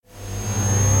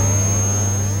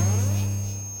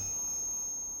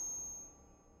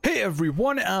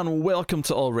Everyone, and welcome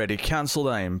to Already Cancelled.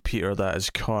 I'm Peter, that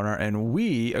is Connor, and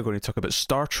we are going to talk about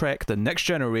Star Trek The Next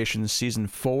Generation Season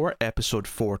 4, Episode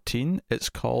 14. It's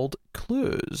called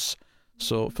Clues.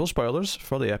 So, full spoilers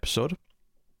for the episode.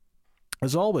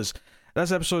 As always,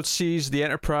 this episode sees the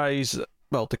Enterprise,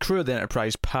 well, the crew of the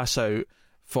Enterprise pass out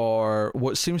for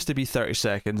what seems to be 30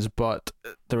 seconds, but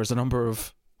there is a number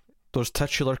of those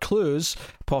titular clues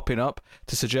popping up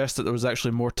to suggest that there was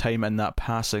actually more time in that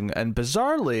passing. And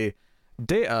bizarrely,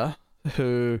 Data,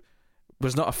 who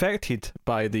was not affected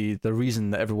by the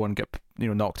reason that everyone get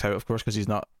knocked out, of course, because he's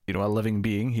not a living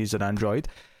being, he's an android,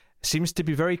 seems to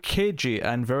be very cagey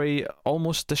and very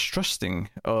almost distrusting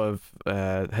of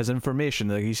his information.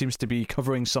 Like, he seems to be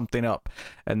covering something up,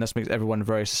 and this makes everyone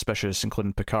very suspicious,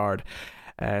 including Picard.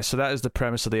 So that is the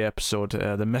premise of the episode.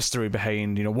 The mystery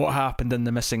behind, what happened in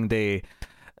the missing day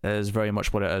is very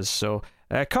much what it is. So,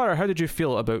 Carter, how did you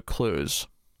feel about Clues?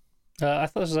 I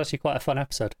thought this was actually quite a fun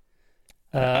episode.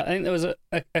 I think there was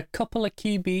a couple of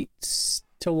key beats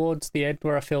towards the end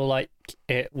where I feel like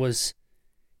it was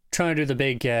trying to do the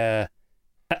big,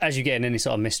 as you get in any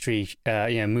sort of mystery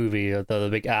movie, or the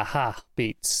big aha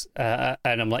beats. And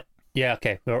I'm like, yeah,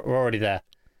 okay, we're already there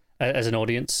as an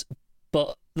audience.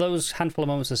 But those handful of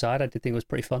moments aside, I did think it was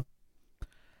pretty fun.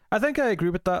 I think I agree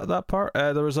with that part.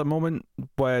 There was a moment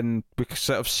when we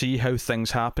sort of see how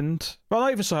things happened. Well,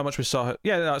 not even so how much we saw.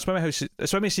 It's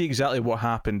when we see exactly what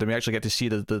happened, and we actually get to see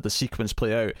the sequence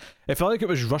play out. It felt like it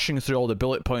was rushing through all the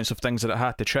bullet points of things that it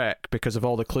had to check because of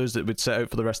all the clues that we'd set out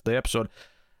for the rest of the episode.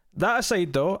 That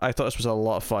aside, though, I thought this was a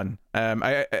lot of fun.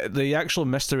 The actual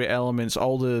mystery elements,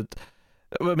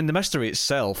 the mystery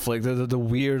itself, like the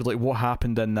weird, like what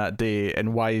happened in that day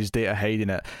and why is Data hiding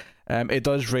it. It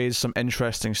does raise some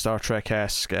interesting Star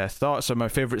Trek-esque thoughts. And my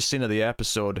favourite scene of the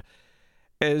episode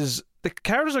is the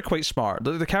characters are quite smart.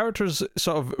 The characters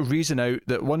sort of reason out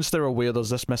that once they're aware there's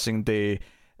this missing day,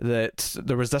 that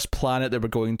there was this planet they were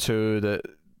going to that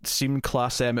seemed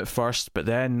Class M at first, but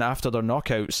then after their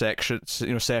knockout session,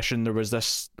 there was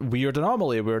this weird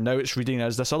anomaly where now it's reading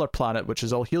as this other planet, which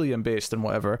is all helium-based and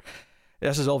whatever.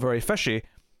 This is all very fishy.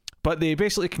 But they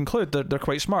basically conclude that they're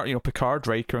quite smart. Picard,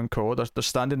 Riker, and co. They're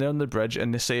standing there on the bridge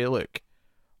and they say, look,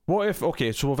 what if...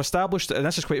 Okay, so we've established... And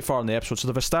this is quite far in the episode. So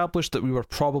they've established that we were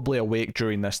probably awake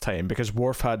during this time because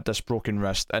Worf had this broken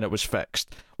wrist and it was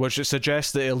fixed. Which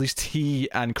suggests that at least he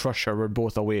and Crusher were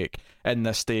both awake in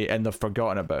this day and they've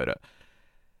forgotten about it.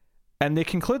 And they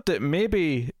conclude that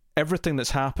maybe everything that's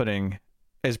happening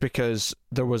is because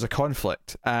there was a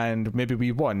conflict and maybe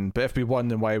we won. But if we won,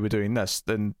 then why are we doing this?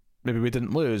 Then maybe we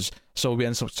didn't lose, so we'll be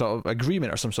in some sort of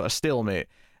agreement or some sort of stalemate.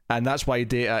 And that's why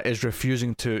Data is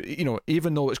refusing to,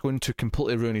 even though it's going to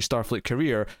completely ruin his Starfleet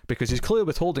career, because he's clearly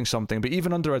withholding something, but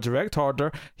even under a direct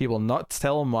order, he will not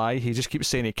tell him why. He just keeps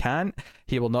saying he can't.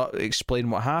 He will not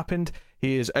explain what happened.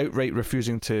 He is outright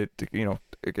refusing to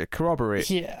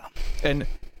corroborate. Yeah. And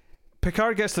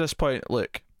Picard gets to this point,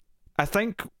 look, I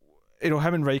think,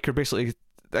 him and Riker basically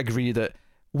agree that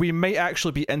we might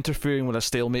actually be interfering with a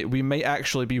stalemate. We might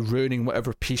actually be ruining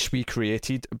whatever peace we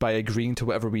created by agreeing to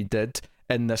whatever we did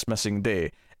in this missing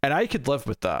day. And I could live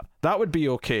with that. That would be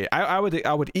okay. I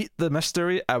would eat the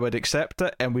mystery, I would accept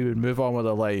it, and we would move on with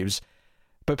our lives.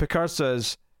 But Picard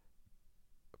says,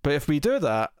 but if we do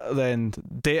that, then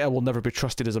Data will never be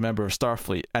trusted as a member of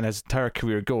Starfleet, and his entire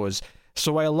career goes.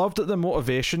 So I loved that the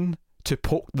motivation to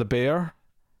poke the bear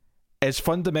is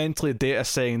fundamentally Data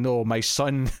saying, no, my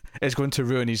son is going to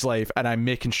ruin his life and I'm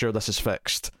making sure this is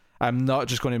fixed. I'm not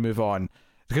just going to move on.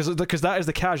 Because that is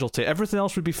the casualty. Everything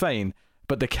else would be fine,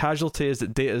 but the casualty is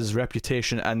that Data's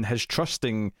reputation and his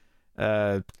trusting,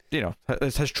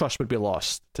 his trust would be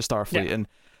lost to Starfleet. Yeah. And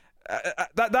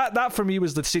that for me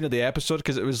was the scene of the episode,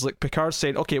 because it was like Picard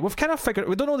saying, okay, we've kind of figured,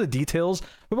 we don't know the details,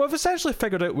 but we've essentially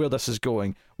figured out where this is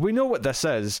going. We know what this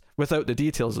is without the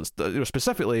details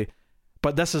specifically.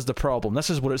 But this is the problem.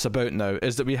 This is what it's about now,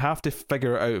 is that we have to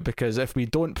figure it out, because if we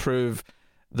don't prove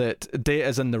that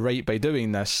Data's in the right by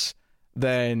doing this,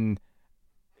 then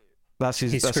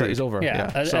he's over.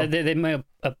 Yeah. So, they may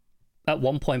at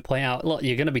one point out, look,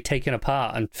 you're going to be taken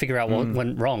apart and figure out what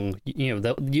went wrong. You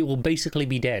will basically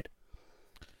be dead.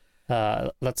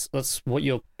 That's what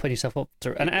you're putting yourself up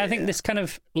through. And I think this kind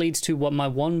of leads to what my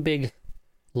one big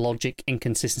logic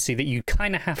inconsistency that you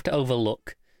kind of have to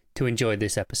overlook to enjoy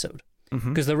this episode.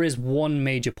 Because there is one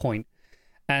major point,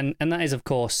 and that is, of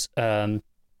course, I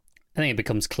think it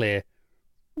becomes clear,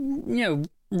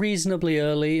 reasonably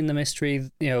early in the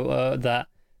mystery, that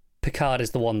Picard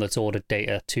is the one that's ordered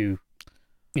Data to,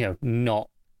 not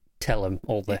tell him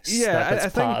all this. Yeah,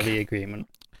 that's part of the agreement.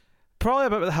 Probably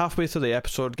about halfway through the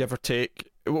episode, give or take,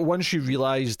 once you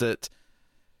realise that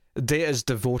Data's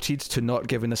devoted to not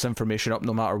giving this information up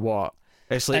no matter what.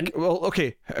 It's like, well,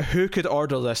 okay, who could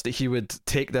order this that he would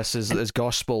take this as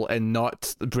gospel and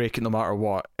not break it no matter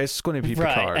what? It's going to be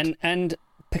Picard. Right, and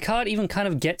Picard even kind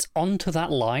of gets onto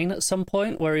that line at some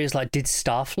point where he's like, did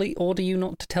Starfleet order you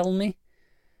not to tell me?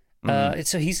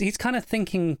 So he's kind of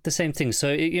thinking the same thing. So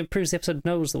it proves the episode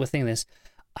knows that we're thinking this.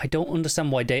 I don't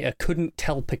understand why Data couldn't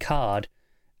tell Picard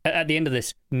at the end of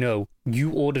this, no,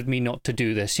 you ordered me not to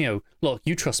do this. Look,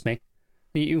 you trust me.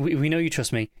 We know you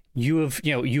trust me. You've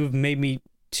made me,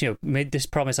 made this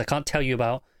promise I can't tell you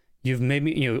about. You've made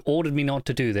me, ordered me not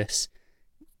to do this.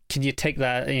 Can you take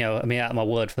that, I mean, out of my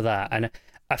word for that? And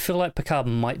I feel like Picard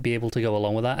might be able to go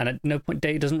along with that. And at no point,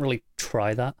 Data doesn't really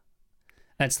try that.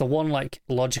 And it's the one,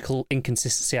 logical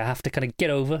inconsistency I have to kind of get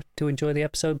over to enjoy the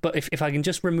episode. But if I can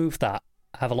just remove that,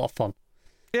 I have a lot of fun.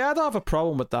 Yeah, I don't have a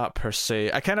problem with that per se.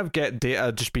 I kind of get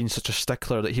Data just being such a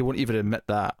stickler that he won't even admit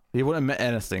that. He won't admit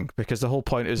anything because the whole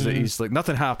point is that he's like,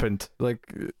 nothing happened.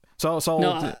 Like, it's all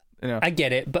no, I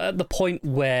get it, but at the point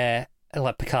where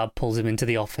Picard pulls him into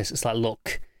the office, it's like,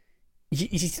 look,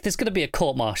 there's going to be a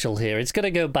court-martial here. It's going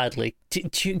to go badly.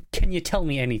 Can you tell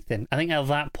me anything? I think at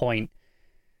that point,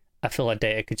 I feel like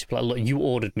Data could just be like, look, you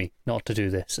ordered me not to do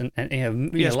this,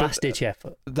 and last-ditch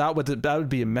effort. That would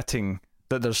be admitting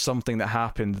that there's something that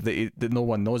happened that no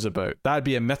one knows about. That'd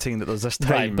be admitting that there's this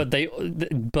time.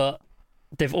 Right, but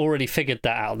they've already figured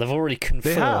that out. They've already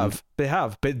confirmed. They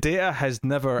have. But Data has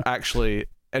never actually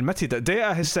admitted that.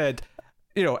 Data has said,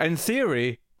 in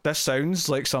theory, this sounds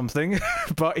like something,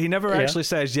 but he never actually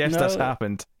says, yes, this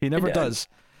happened. He never does.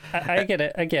 I get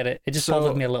it. It just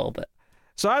bothered me a little bit.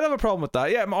 So I don't have a problem with that.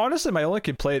 Yeah, honestly, my only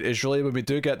complaint is really when we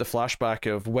do get the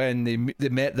flashback of when they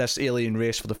met this alien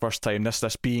race for the first time.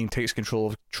 This being takes control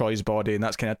of Troy's body, and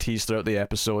that's kind of teased throughout the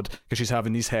episode because she's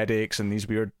having these headaches and these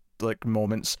weird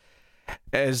moments.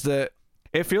 Is that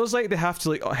it feels like they have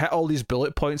to hit all these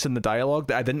bullet points in the dialogue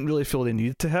that I didn't really feel they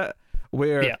needed to hit.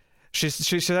 Where she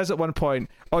says at one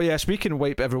point, "Oh yes, we can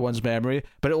wipe everyone's memory,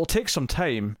 but it will take some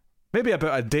time." Maybe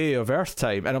about a day of Earth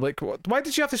time, and I'm like, why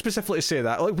did you have to specifically say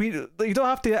that? You don't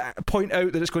have to point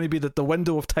out that it's going to be the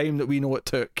window of time that we know it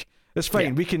took. It's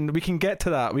fine. Yeah. We can get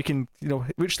to that. We can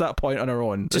reach that point on our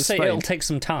own. Just say fine. It'll take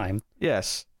some time.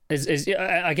 Yes.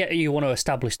 I get you want to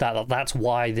establish that's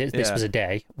why this was a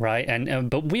day, right? And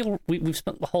but we've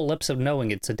spent the whole episode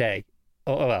knowing it's a day.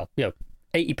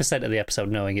 80% of the episode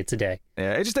knowing it's a day.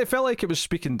 Yeah, it felt like it was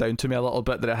speaking down to me a little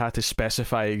bit that it had to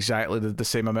specify exactly the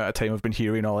same amount of time I've been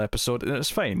hearing all episode, and it's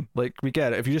fine. Like, we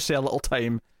get it. If you just say a little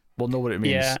time, we'll know what it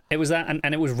means. Yeah, it was that,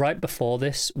 and it was right before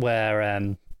this,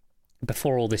 where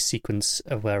before all this sequence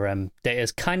where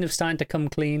Data's kind of starting to come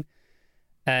clean,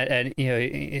 and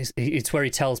it's where he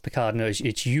tells Picard, "No,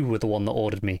 it's you were the one that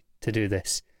ordered me to do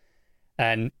this,"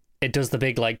 and it does the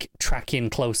big tracking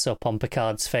close up on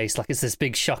Picard's face, like it's this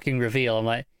big shocking reveal. I'm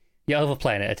like, you're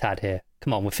overplaying it a tad here.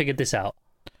 Come on, we figured this out.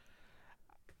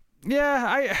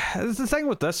 Yeah, the thing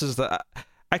with this is that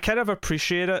I kind of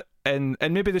appreciate it, and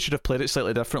maybe they should have played it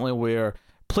slightly differently, where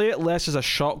play it less as a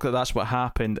shock that that's what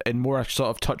happened, and more a sort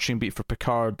of touching beat for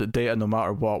Picard that Data, no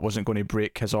matter what, wasn't going to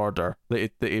break his order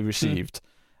that he received.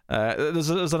 There's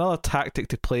another tactic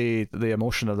to play the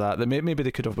emotion of that maybe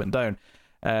they could have went down.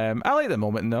 I like the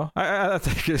moment though. I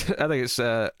think it's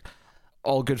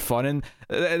all good fun, and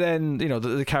then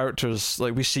the characters,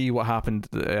 we see what happened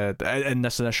in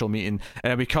this initial meeting,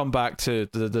 and we come back to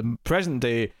the present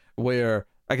day where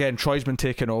again Troy's been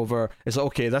taken over. It's like,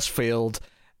 okay, this failed,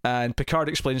 and Picard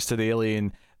explains to the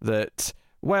alien that,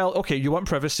 well, okay, you want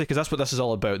privacy because that's what this is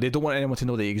all about. They don't want anyone to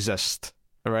know they exist.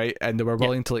 Right, and they were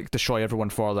willing to destroy everyone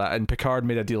for that. And Picard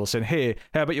made a deal saying, "Hey,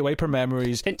 how about you wipe our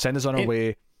memories, send us on our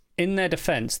way." In their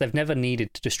defense, they've never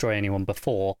needed to destroy anyone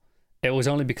before. It was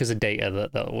only because of Data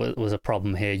that was a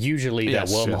problem here. Usually, their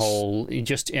wormhole,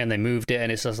 and they moved it,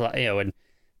 and it's just like, and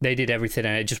they did everything,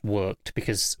 and it just worked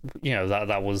because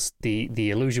that was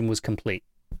the illusion was complete.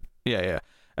 Yeah.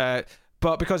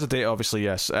 But because of Data, obviously,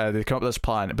 yes, they come up with this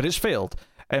plan, but it's failed.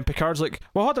 And Picard's like,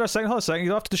 "Well, hold on a second. You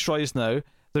don't have to destroy us now.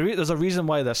 There's a reason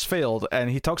why this failed," and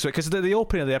he talks about, because the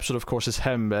opening of the episode, of course, is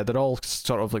him. They're all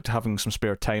sort of having some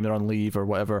spare time. They're on leave or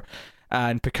whatever,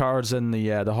 and Picard's in the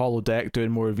holodeck doing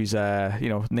more of his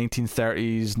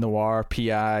 1930s noir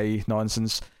PI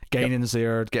nonsense, Guinan's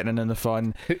there, getting in the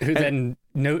fun. Who then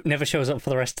never shows up for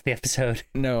the rest of the episode.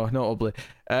 No, notably.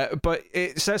 But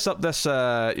it sets up this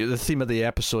the theme of the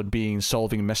episode being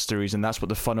solving mysteries, and that's what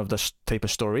the fun of this type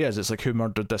of story is. It's like, who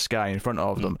murdered this guy in front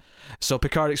of them? So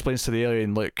Picard explains to the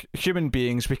alien, look, human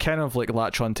beings, we kind of like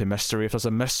latch on to mystery. If there's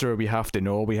a mystery we have to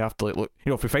know, we have to like look,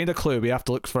 if we find a clue, we have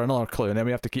to look for another clue, and then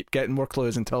we have to keep getting more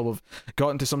clues until we've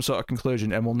gotten to some sort of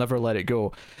conclusion, and we'll never let it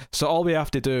go. So all we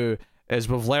have to do is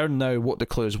we've learned now what the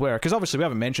clues were, because obviously we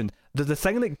haven't mentioned the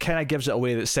thing that kind of gives it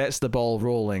away, that sets the ball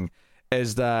rolling,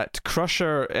 is that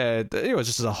Crusher,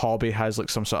 just as a hobby, has like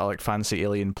some sort of like fancy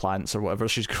alien plants or whatever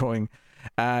she's growing,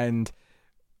 and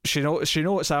she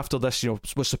notes after this,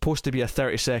 was supposed to be a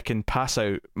 30-second pass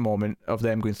out moment of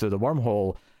them going through the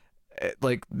wormhole.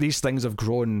 Like, these things have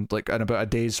grown like in about a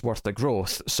day's worth of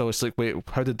growth, so it's like, wait,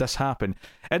 how did this happen?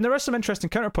 And there are some interesting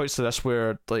counterpoints to this,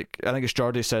 where like I think it's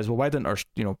Geordi says, well, why didn't our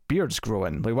beards grow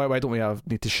in? Like, why don't we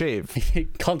need to shave?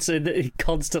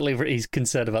 Constantly he's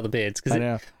concerned about the beards,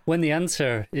 because when the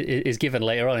answer is given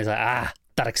later on, he's like,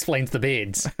 that explains the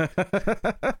beards.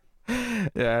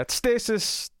 Yeah, it's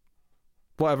stasis,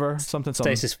 whatever, something.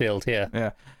 Stasis field,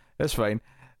 yeah, it's fine.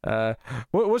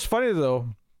 What's funny though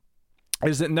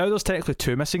is that now there's technically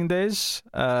 2 missing days,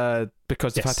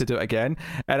 because they've had to do it again.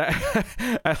 And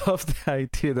I love the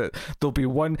idea that there'll be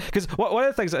one, because one of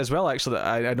the things as well, actually, that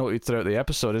I noted throughout the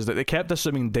episode is that they kept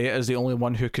assuming Data is the only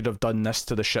one who could have done this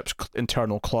to the ship's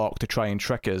internal clock to try and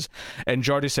trick us. And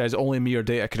Geordi says only me or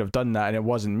Data could have done that, and it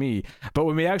wasn't me. But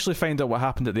when we actually find out what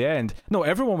happened at the end, no,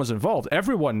 everyone was involved.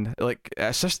 Everyone like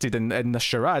assisted in the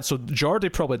charade. So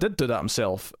Geordi probably did do that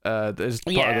himself. Is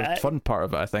part of the fun part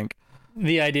of it, I think.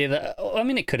 The idea that,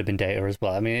 it could have been Data as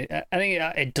well. I mean, I think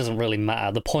it doesn't really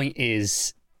matter. The point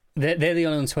is, they're the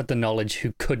only ones who had the knowledge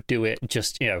who could do it,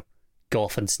 just, go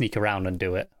off and sneak around and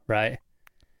do it, right?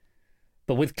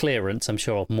 But with clearance, I'm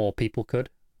sure more people could.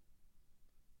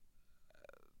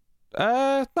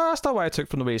 No, that's not what I took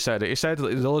from the way he said it. He said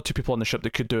that the only 2 people on the ship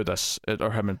that could do this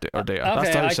are him or Data. Okay,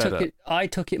 that's how he said it. I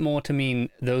took it more to mean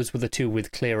those were the 2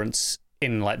 with clearance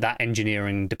in like that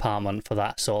engineering department for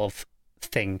that sort of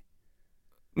thing.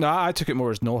 No, I took it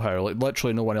more as know-how. Like,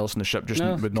 literally no one else in the ship just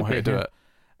would know how to do it.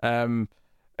 And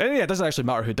it doesn't actually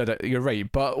matter who did it, you're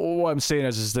right. But what I'm saying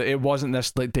is that it wasn't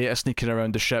this like Data sneaking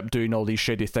around the ship doing all these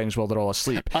shady things while they're all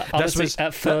asleep. Honestly,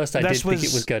 at first I did think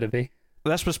it was going to be.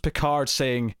 This was Picard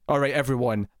saying, alright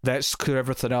everyone, let's clear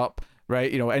everything up,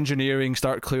 right? Engineering,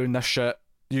 start clearing this shit.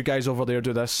 You guys over there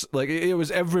do this. Like,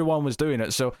 everyone was doing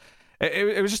it, so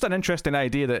it was just an interesting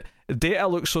idea that Data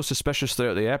looks so suspicious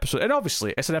throughout the episode. And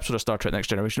obviously, it's an episode of Star Trek Next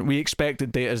Generation. We expect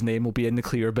that Data's name will be in the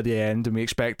clear by the end, and we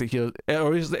expect that he'll,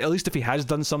 or at least if he has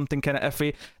done something kind of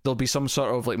iffy, there'll be some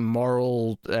sort of like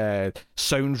moral,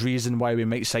 sound reason why we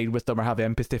might side with them or have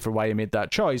empathy for why he made that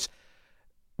choice.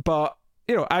 But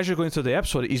as you're going through the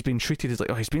episode, he's been treated as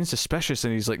like, he's being suspicious,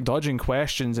 and he's like dodging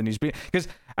questions, and he's being, because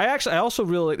I also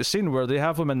really like the scene where they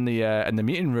have him in the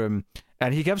meeting room,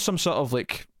 and he gives some sort of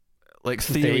like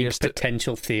theory,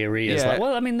 potential theory. Is like,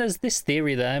 well, I mean, there's this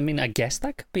theory there. I mean, I guess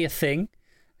that could be a thing.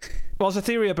 Well, it's a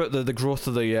theory about the growth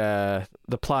of the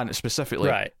planet specifically,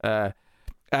 right?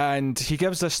 And he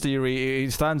gives this theory.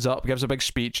 He stands up, gives a big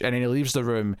speech, and then he leaves the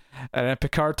room. And then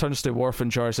Picard turns to Worf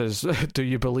and Geordi says, "Do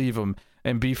you believe him?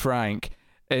 And be frank."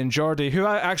 And Geordi, who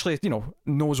actually,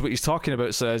 knows what he's talking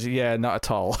about, says, "Yeah, not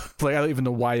at all." Like, I don't even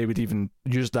know why he would even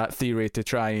use that theory to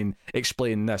try and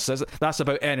explain this. That's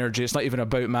about energy. It's not even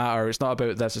about matter. It's not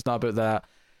about this. It's not about that.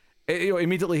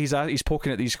 Immediately he's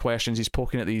poking at these questions. He's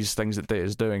poking at these things that Data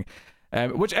is doing,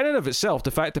 which in and of itself,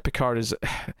 the fact that Picard is,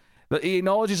 that he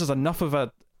acknowledges there's enough of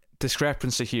a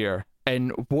discrepancy here in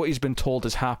what he's been told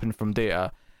has happened from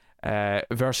Data.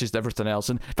 Versus everything else.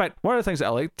 And in fact, one of the things that I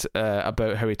liked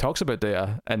about how he talks about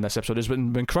Data in this episode is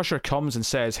when Crusher comes and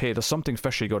says, "Hey, there's something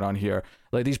fishy going on here.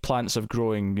 Like, these plants have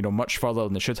growing, much further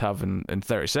than they should have in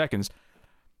 30 seconds."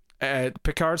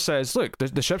 Picard says, "Look,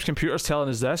 the ship's computer's telling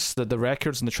us this, the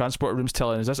records in the transporter room's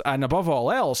telling us this, and above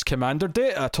all else, Commander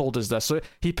Data told us this." So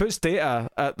he puts Data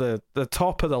at the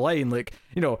top of the line, like,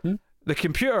 the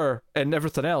computer and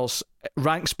everything else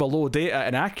ranks below Data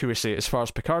in accuracy as far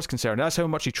as Picard's concerned. That's how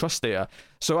much he trusts Data.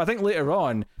 So I think later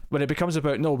on, when it becomes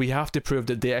about, no, we have to prove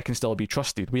that Data can still be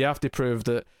trusted. We have to prove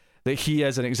that he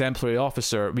is an exemplary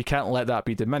officer. We can't let that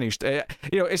be diminished.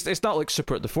 It's not like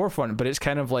super at the forefront, but it's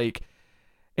kind of like,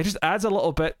 it just adds a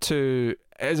little bit to,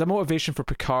 as a motivation for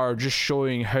Picard, just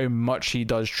showing how much he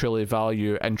does truly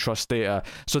value and trust Data.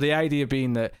 So the idea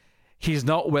being that he's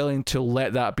not willing to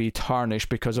let that be tarnished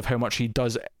because of how much he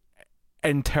does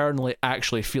internally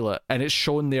actually feel it. And it's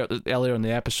shown there earlier in the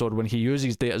episode when he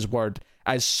uses Data's word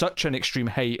as such an extreme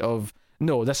height of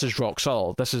no, this is rock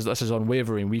solid. This is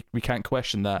unwavering. We can't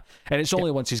question that. And it's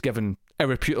only once he's given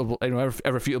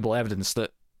irrefutable evidence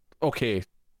that, okay,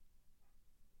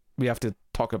 we have to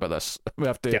talk about this. We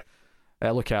have to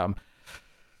look at him.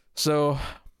 So,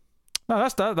 no,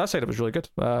 that side of it was really good.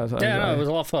 It was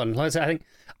a lot of fun. Like I said, I think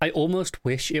I almost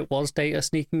wish it was Data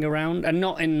sneaking around, and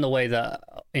not in the way that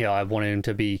I wanted him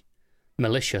to be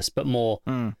malicious, but more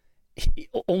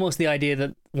almost the idea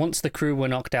that once the crew were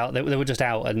knocked out, they were just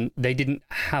out, and they didn't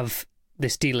have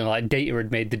this deal, and like Data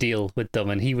had made the deal with them,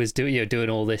 and he was doing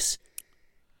all this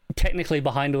technically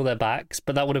behind all their backs,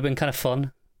 but that would have been kind of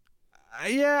fun.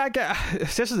 Yeah, I get.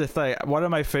 This is the thing. One of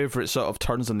my favorite sort of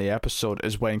turns in the episode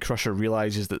is when Crusher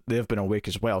realizes that they've been awake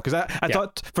as well. Because I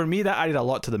thought, for me, that added a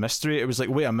lot to the mystery. It was like,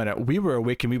 wait a minute, we were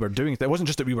awake and we were doing it. It wasn't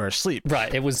just that we were asleep.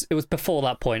 Right. It was before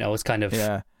that point. I was kind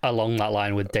of along that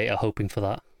line with Data, hoping for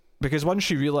that. Because once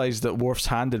she realized that Worf's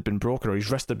hand had been broken or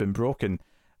his wrist had been broken,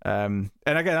 and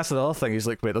again, that's another thing. He's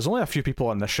like, wait, there's only a few people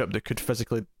on this ship that could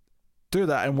physically do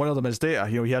that, and one of them is Data.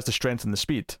 He has the strength and the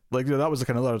speed. Like, that was like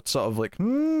another sort of like,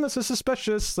 this is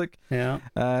suspicious. Like,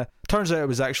 turns out it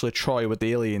was actually Troi with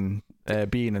the alien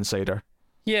being inside her.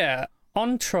 Yeah,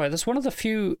 on Troi, that's one of the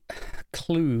few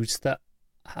clues that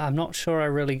I'm not sure I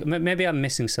really. Maybe I'm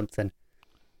missing something.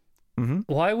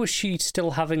 Why was she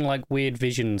still having like weird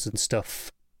visions and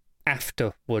stuff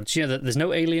afterwards? There's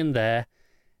no alien there.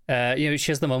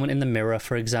 She has the moment in the mirror,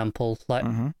 for example. Like,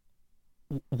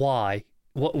 why?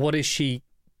 What is she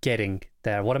getting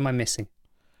there? What am I missing?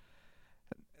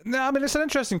 No, I mean, it's an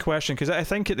interesting question, because I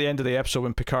think at the end of the episode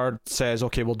when Picard says,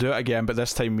 okay, we'll do it again, but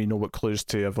this time we know what clues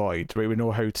to avoid, right? We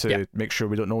know how to make sure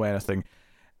we don't know anything.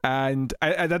 And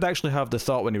I did actually have the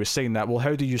thought when he was saying that, well,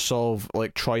 how do you solve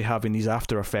like Troi having these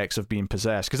after effects of being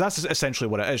possessed? Because that's essentially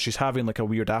what it is. She's having like a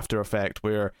weird after effect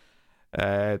where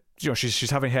she's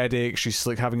having headaches. She's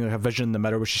like having like a vision in the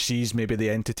mirror where she sees maybe the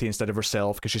entity instead of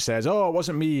herself, because she says, "Oh, it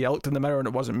wasn't me. I looked in the mirror and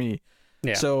it wasn't me."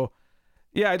 Yeah. So,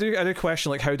 I do question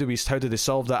like how do they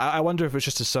solve that? I wonder if it's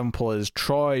just as simple as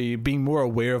Troi being more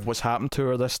aware of what's happened to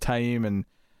her this time, and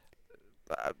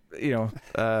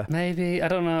maybe, I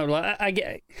don't know. Like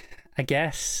I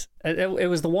guess it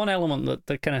was the one element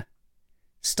that kind of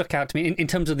stuck out to me in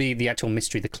terms of the actual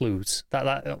mystery, the clues.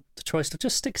 That the Troi stuff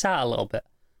just sticks out a little bit.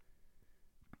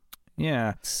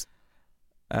 Yeah.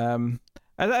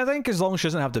 I think as long as she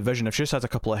doesn't have the vision, if she just has a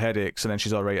couple of headaches and then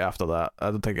she's all right after that,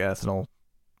 I don't think anything will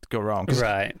go wrong.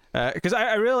 Right. Because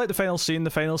I really like the final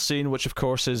scene, which of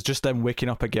course is just them waking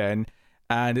up again,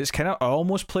 and it's kind of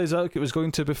almost plays out like it was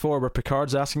going to before, where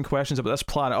Picard's asking questions about this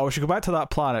planet. Oh, we should go back to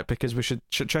that planet because we should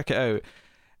check it out.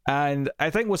 And I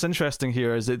think what's interesting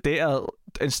here is that Data,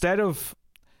 instead of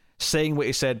saying what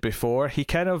he said before, he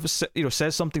kind of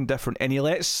says something different, and he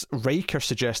lets Riker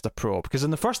suggest a probe, because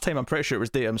in the first time I'm pretty sure it was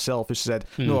Data himself who said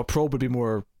no, a probe would be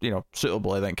more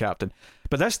suitable, I think, Captain.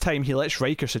 But this time he lets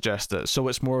Riker suggest it, so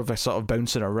it's more of a sort of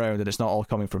bouncing around and it's not all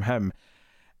coming from him.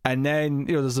 And then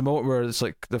there's a moment where it's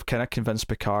like they've kind of convinced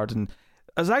Picard, and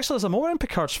there's a moment in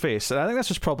Picard's face, and I think this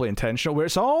was probably intentional, where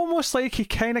it's almost like he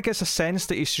kind of gets a sense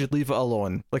that he should leave it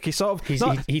alone. Like he sort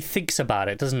of he thinks about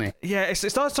it, doesn't he? Yeah,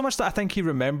 it's not so much that I think he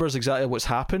remembers exactly what's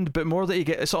happened, but more that he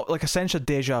gets sort of like a sense of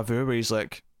deja vu, where he's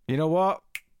like, you know what?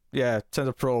 Yeah, send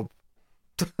a probe.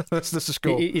 Let's just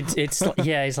go. It's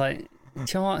yeah. He's like, you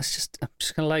know what? I'm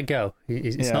just gonna let it go.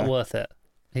 It's not worth it.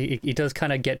 He does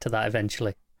kind of get to that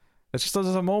eventually. It's just there's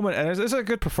a moment, and it's a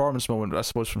good performance moment, I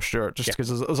suppose, from Stewart, just because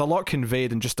there's a lot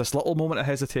conveyed in just this little moment of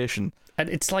hesitation. And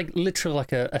it's like literally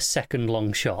like a second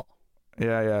long shot.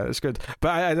 Yeah, it's good. But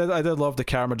I did love the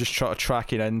camera just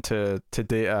tracking into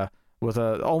Data with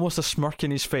almost a smirk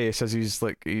in his face as he's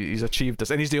achieved this,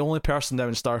 and he's the only person now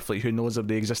in Starfleet who knows of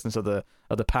the existence of the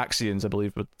Paxians, I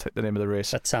believe, with the name of the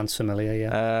race. That sounds familiar,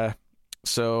 yeah.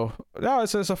 So yeah,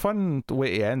 it's a fun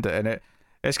way to end it, and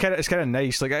it's kind of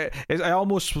nice. Like I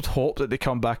almost hope that they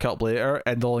come back up later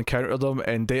and they'll encounter them,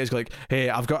 and Data's like, "Hey,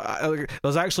 I've got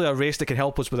there's actually a race that can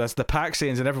help us with this, the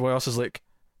Paxians," and everyone else is like,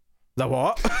 "The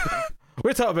what?"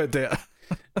 We're talking about Data.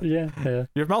 Yeah.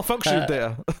 You've malfunctioned,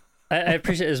 Data. I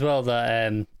appreciate as well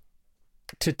that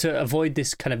to avoid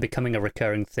this kind of becoming a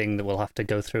recurring thing that we'll have to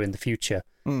go through in the future,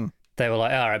 they were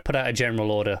like, "All right, put out a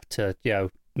general order to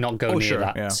not go near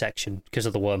that section because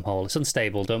of the wormhole. It's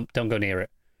unstable. Don't go near it."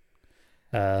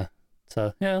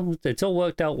 So yeah, it's all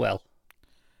worked out well.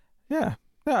 Yeah,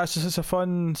 it's a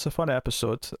fun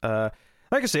episode.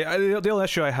 Like I say, the only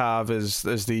issue I have is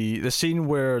the scene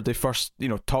where they first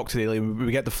talk to the alien.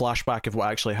 We get the flashback of what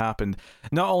actually happened.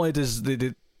 Not only does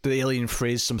the alien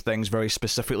phrase some things very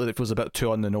specifically that feels a bit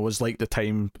too on the nose, like the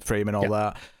time frame and all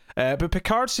that, But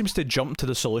Picard seems to jump to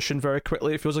the solution very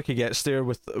quickly. It feels like he gets there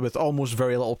with almost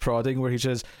very little prodding, where he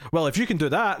says, well, if you can do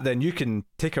that, then you can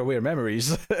take away our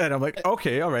memories. And I'm like,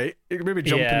 okay, all right. Maybe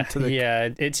jump into the... Yeah,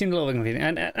 it seemed a little bit confusing.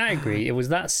 And I agree. It was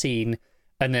that scene,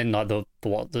 and then like the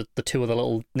two other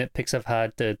little nitpicks I've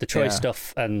had, the Troy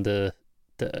stuff and the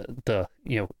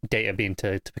data being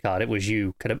to Picard. It was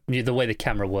the way the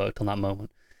camera worked on that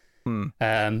moment.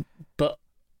 But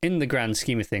in the grand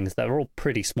scheme of things, they're all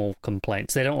pretty small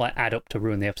complaints. They don't like add up to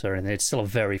ruin the episode, and it's still a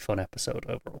very fun episode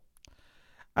overall.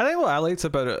 I think what I liked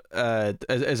about it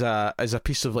is a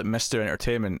piece of like mystery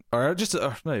entertainment, or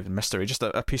not even mystery, just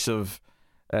a piece of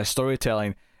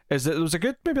storytelling. Is that there was a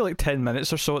good maybe like 10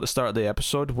 minutes or so at the start of the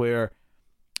episode where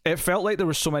it felt like there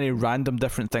were so many random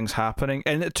different things happening,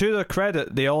 and to their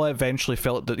credit, they all eventually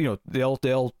felt that they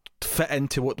all fit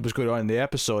into what was going on in the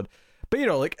episode. But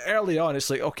like early on, it's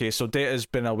like, okay, so Data's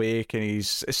been awake and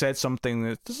he's said something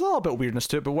that there's a little bit of weirdness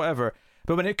to it, but whatever.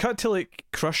 But when it cut to like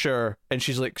Crusher and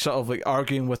she's like sort of like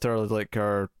arguing with her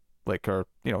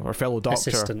her fellow doctor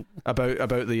assistant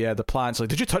about the plants, like,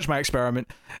 did you touch my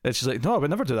experiment? And she's like, no, I would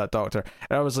never do that, doctor.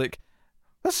 And I was like,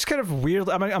 this is kind of weird.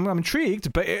 I'm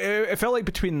intrigued, but it felt like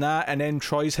between that and then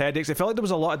Troy's headaches, it felt like there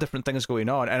was a lot of different things going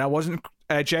on, and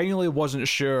I genuinely wasn't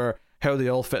sure how they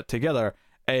all fit together.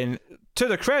 And to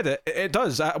the credit, it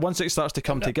does. Once it starts to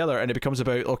come together and it becomes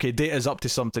about, okay, Data's up to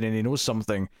something and he knows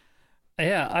something.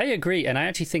 Yeah, I agree, and I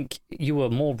actually think you were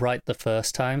more right the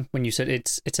first time when you said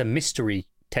it's a mystery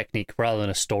technique rather than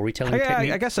a storytelling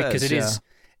technique. I guess because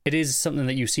it is something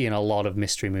that you see in a lot of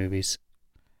mystery movies.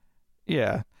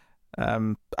 Yeah.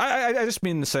 I just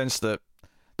mean in the sense that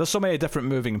there's so many different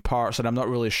moving parts, and I'm not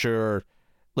really sure,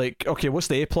 like, okay, what's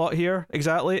the A-plot here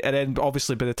exactly? And then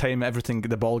obviously by the time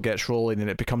the ball gets rolling and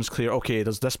it becomes clear, okay,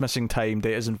 there's this missing time,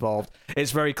 Data's involved,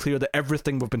 it's very clear that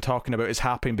everything we've been talking about is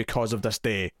happening because of this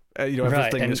day.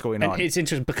 Everything that's going on. It's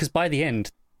interesting because by the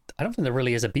end, I don't think there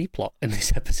really is a B-plot in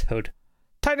this episode.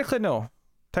 Technically no,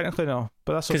 but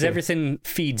that's okay. Because everything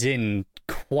feeds in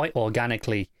quite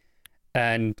organically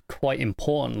and quite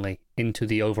importantly into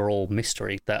the overall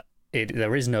mystery that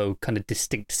there is no kind of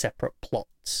distinct separate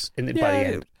plots by the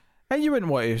end. And you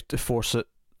wouldn't want to force it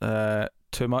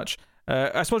too much.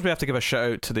 I suppose we have to give a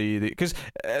shout out to because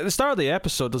at the start of the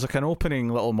episode there's like an opening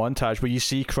little montage where you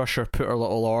see Crusher put her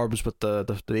little orbs with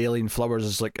the alien flowers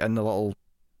is like in the little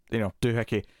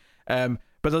doohickey.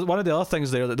 But one of the other things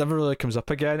there that never really comes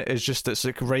up again is just it's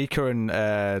like Riker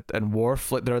and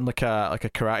Worf, like they're in like a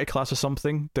karate class or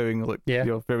something doing like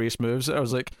various moves. I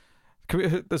was like,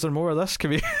 is there more of this?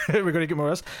 We're going to get more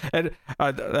of this? And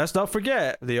let's not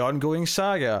forget the ongoing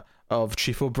saga of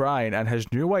Chief O'Brien and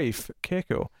his new wife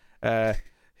Keiko.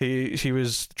 He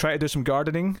was trying to do some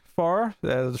gardening for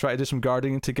her. Trying to do some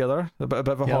gardening together, a bit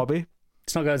of a hobby.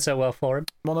 It's not going so well for him.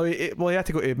 Well, no, he had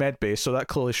to go to med base, so that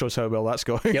clearly shows how well that's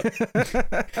going.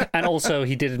 Yep. And also,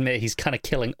 he did admit he's kind of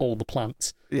killing all the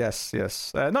plants. Yes.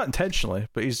 Not intentionally,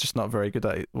 but he's just not very good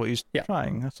at what he's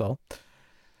trying, that's all.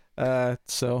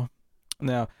 So,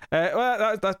 no.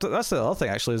 Well, that's the other thing,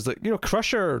 actually, is that,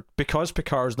 Crusher, because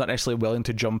Picard's not necessarily willing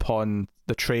to jump on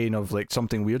the train of, like,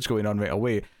 something weird's going on right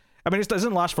away, I mean, it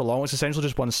doesn't last for long. It's essentially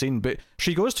just one scene, but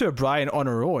she goes to O'Brien on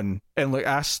her own and like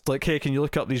asks, like, "Hey, can you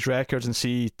look up these records and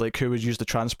see like who was used the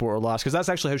transporter last?" Because that's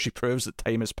actually how she proves that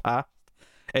time has passed.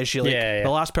 Is she like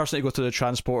the last person to go to the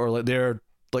transporter? Like their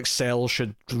like cells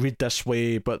should read this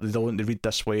way, but they don't. They read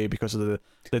this way because of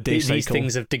the day cycle. These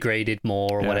things have degraded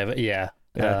more or whatever. Yeah.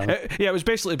 It was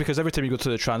basically because every time you go to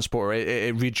the transporter,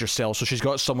 it reads your cell. So she's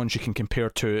got someone she can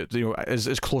compare to,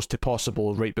 as close to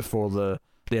possible right before the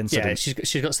incident. Yeah,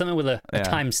 she's got something with a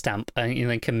timestamp, and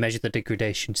then can measure the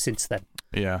degradation since then.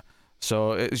 Yeah,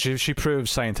 so she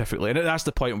proves scientifically, and that's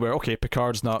the point where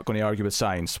Picard's not going to argue with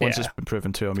science once it's been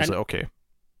proven to him. He's like, okay.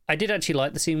 I did actually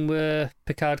like the scene where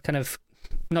Picard kind of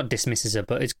not dismisses her,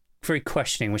 but it's very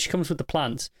questioning when she comes with the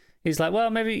plants. He's like, well,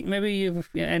 maybe you've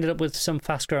ended up with some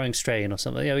fast growing strain or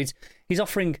something. He's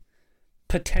offering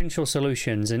potential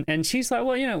solutions, and she's like,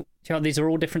 well, these are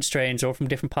all different strains, all from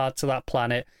different parts of that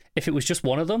planet. If it was just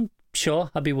one of them,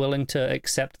 sure, I'd be willing to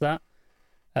accept that.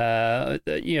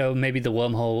 Maybe the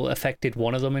wormhole affected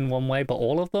one of them in one way, but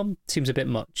all of them seems a bit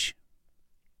much.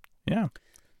 Yeah.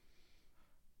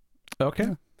 Okay.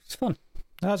 Yeah, it's fun.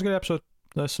 That's a good episode.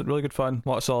 That's really good fun. A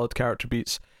lot of solid character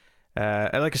beats.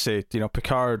 And like I say,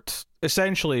 Picard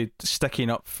essentially sticking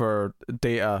up for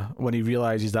Data when he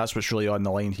realizes that's what's really on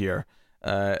the line here.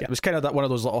 It was kind of one of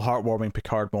those little heartwarming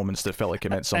Picard moments that felt like it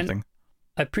meant something.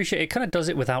 I appreciate it. Kind of does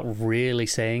it without really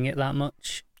saying it that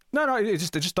much. No, it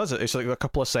just does it. It's like a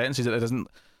couple of sentences that it doesn't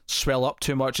swell up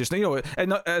too much. It's, you know, and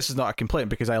not, this is not a complaint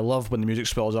because I love when the music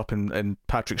swells up and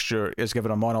Patrick Stewart is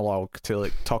given a monologue to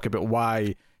like talk about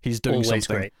why he's doing Always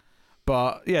something. great.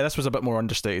 But yeah, this was a bit more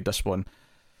understated, this one.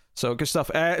 So good stuff.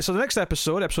 So the next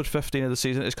episode 15 of the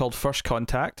season, is called First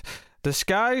Contact.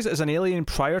 Disguised as an alien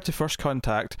prior to First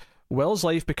Contact, Will's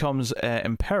life becomes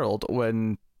imperiled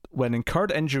when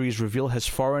incurred injuries reveal his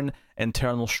foreign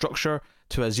internal structure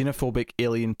to a xenophobic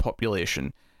alien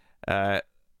population.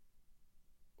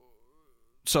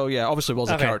 So yeah, obviously Will's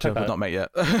a character, but not met yet.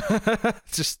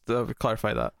 Just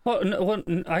clarify that. Well,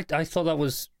 I thought that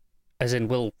was, as in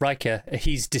Will Riker,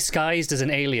 he's disguised as an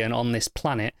alien on this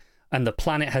planet, and the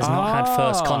planet has not had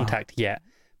first contact yet.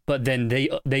 But then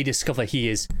they discover he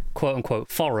is quote unquote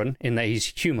foreign in that he's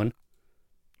human.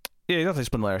 Yeah, you have to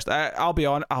explain the rest. I'll be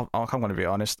on. I'm going to be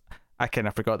honest. I kind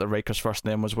of forgot that Riker's first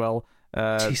name was Will.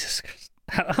 Jesus Christ!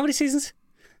 How many seasons?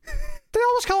 They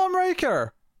always call him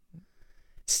Riker.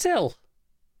 Still.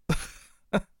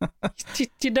 do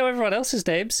you know everyone else's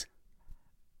names?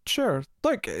 Sure.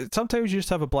 Look, sometimes you just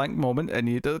have a blank moment and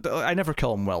I never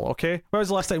call him Will, okay? When was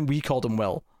the last time we called him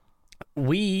Will?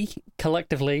 We,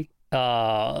 collectively,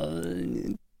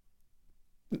 never.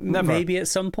 Maybe at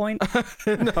some point.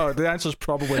 No, the answer's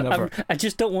probably never. I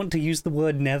just don't want to use the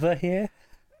word never here.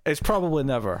 It's probably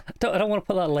never. I don't want to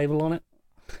put that label on it.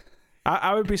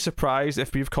 I would be surprised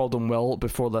if we've called him Will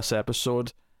before this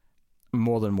episode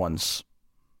more than once.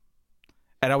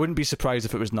 And I wouldn't be surprised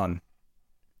if it was none.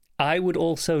 I would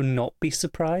also not be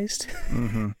surprised.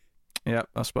 Mm-hmm. Yeah,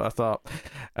 that's what I thought.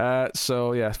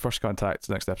 So yeah, First Contact,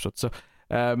 next episode. So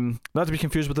not to be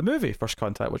confused with the movie First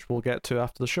Contact, which we'll get to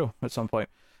after the show at some point.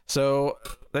 So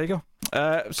there you go.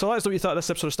 So let us know what you thought of this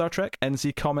episode of Star Trek in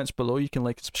the comments below. You can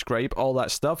like and subscribe, all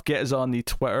that stuff. Get us on the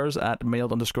Twitters at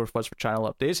mailed_fuzz for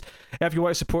channel updates. If you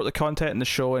want to support the content in the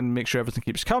show and make sure everything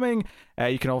keeps coming,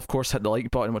 you can of course hit the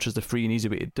like button, which is the free and easy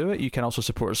way to do it. You can also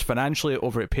support us financially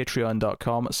over at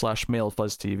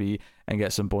patreon.com/mailedfuzztv and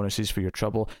get some bonuses for your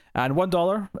trouble. And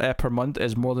 $1 per month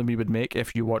is more than we would make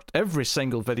if you watched every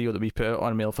single video that we put out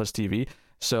on Mailed Fuzz TV.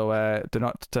 So do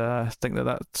not think that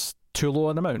that's too low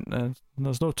an amount.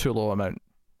 There's no too low amount.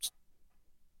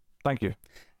 Thank you.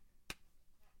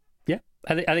 Yeah,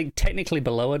 I think technically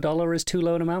below $1 is too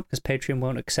low an amount because Patreon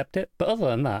won't accept it. But other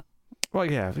than that, well,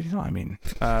 yeah, you know what I mean.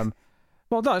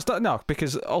 Well, no, it's not. No,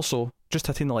 because also just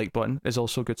hitting the like button is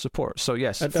also good support. So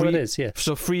yes, free, it is. Yeah.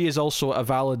 So free is also a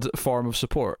valid form of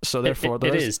support. So therefore,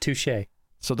 it is touche.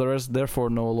 So there is therefore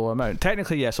no low amount.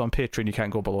 Technically, yes, on Patreon you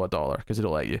can't go below $1 because they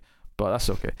don't let you. But that's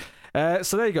okay.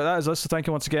 So there you go. That is us. So thank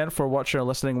you once again for watching or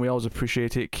listening. We always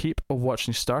appreciate it. Keep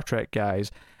watching Star Trek,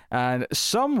 guys. And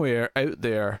somewhere out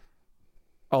there,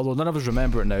 although none of us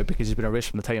remember it now because he's been erased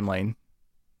from the timeline.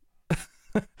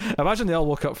 Imagine they all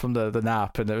woke up from the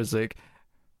nap and it was like,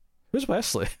 who's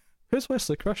Wesley? Who's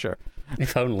Wesley Crusher?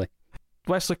 If only.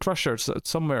 Wesley Crusher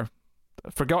somewhere,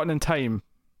 forgotten in time,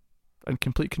 and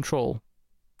complete control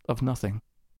of nothing.